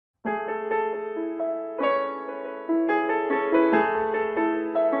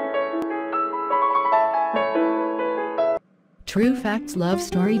True facts, love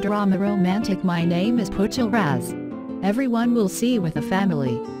story, drama, romantic. My name is Puchil Raz. Everyone will see with the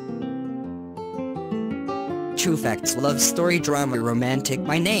family. True facts, love story, drama, romantic.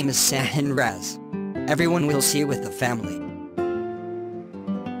 My name is Sahin Raz. Everyone will see with the family.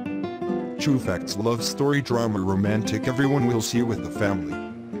 True facts, love story, drama, romantic. Everyone will see with the family.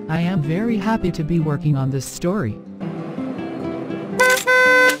 I am very happy to be working on this story.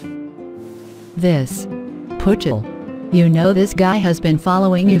 This. Puchil. You know this guy has been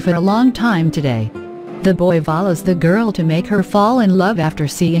following you for a long time today. The boy follows the girl to make her fall in love after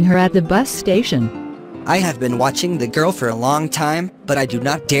seeing her at the bus station. I have been watching the girl for a long time, but I do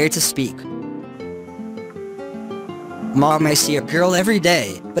not dare to speak. Mom, I see a girl every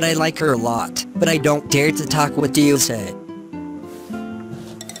day, but I like her a lot, but I don't dare to talk. What do you say?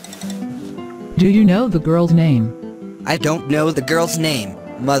 Do you know the girl's name? I don't know the girl's name,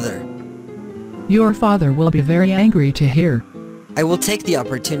 Mother. Your father will be very angry to hear. I will take the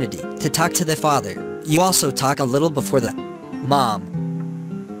opportunity to talk to the father. You also talk a little before the Mom.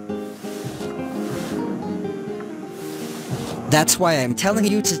 That's why I'm telling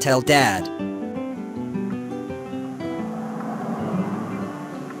you to tell Dad.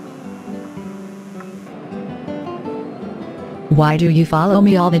 Why do you follow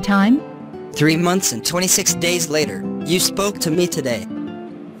me all the time? 3 months and 26 days later, you spoke to me today.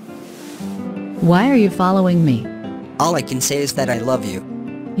 Why are you following me? All I can say is that I love you.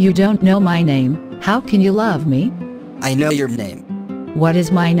 You don't know my name, how can you love me? I know your name. What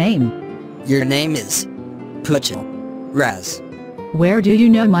is my name? Your name is Puchil Raz. Where do you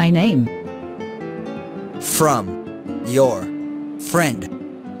know my name? From your friend.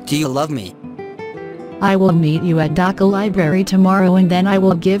 Do you love me? I will meet you at Dhaka Library tomorrow and then I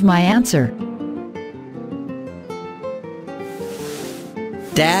will give my answer.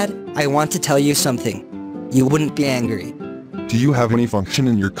 Dad, I want to tell you something. You wouldn't be angry. Do you have any function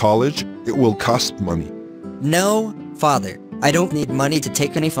in your college? It will cost money. No, Father. I don't need money to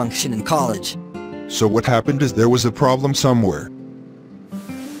take any function in college. So what happened is there was a problem somewhere.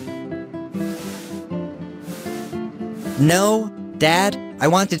 No, Dad, I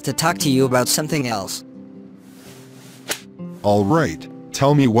wanted to talk to you about something else. Alright,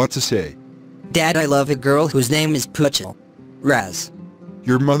 tell me what to say. Dad, I love a girl whose name is Puchil Raz.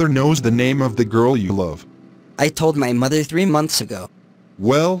 Your mother knows the name of the girl you love. I told my mother 3 months ago.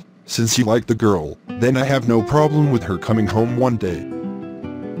 Well, since you like the girl, then I have no problem with her coming home one day.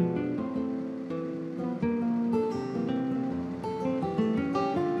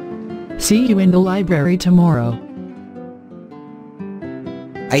 See you in the library tomorrow.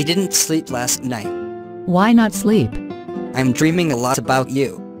 I didn't sleep last night. Why not sleep? I'm dreaming a lot about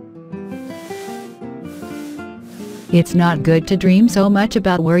you. It's not good to dream so much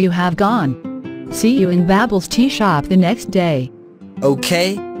about where you have gone. See you in Babel's tea shop the next day.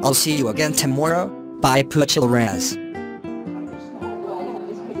 Okay, I'll see you again tomorrow. Bye, Puchil Raz.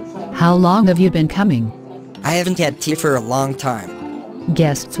 How long have you been coming? I haven't had tea for a long time.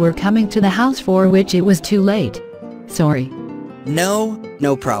 Guests were coming to the house for which it was too late. Sorry. No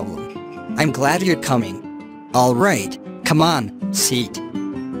problem. I'm glad you're coming. Alright, come on, sit.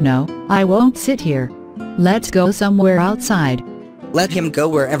 No, I won't sit here. Let's go somewhere outside. Let him go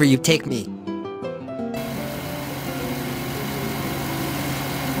wherever you take me.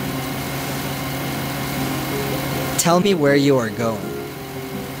 Tell me where you are going.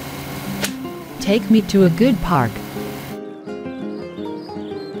 Take me to a good park.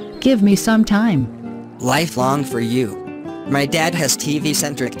 Give me some time. Lifelong for you. My dad has TV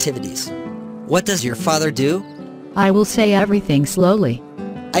center activities. What does your father do? I will say everything slowly.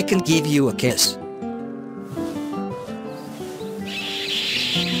 I can give you a kiss.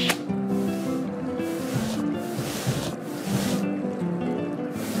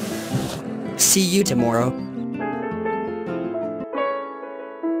 See you tomorrow.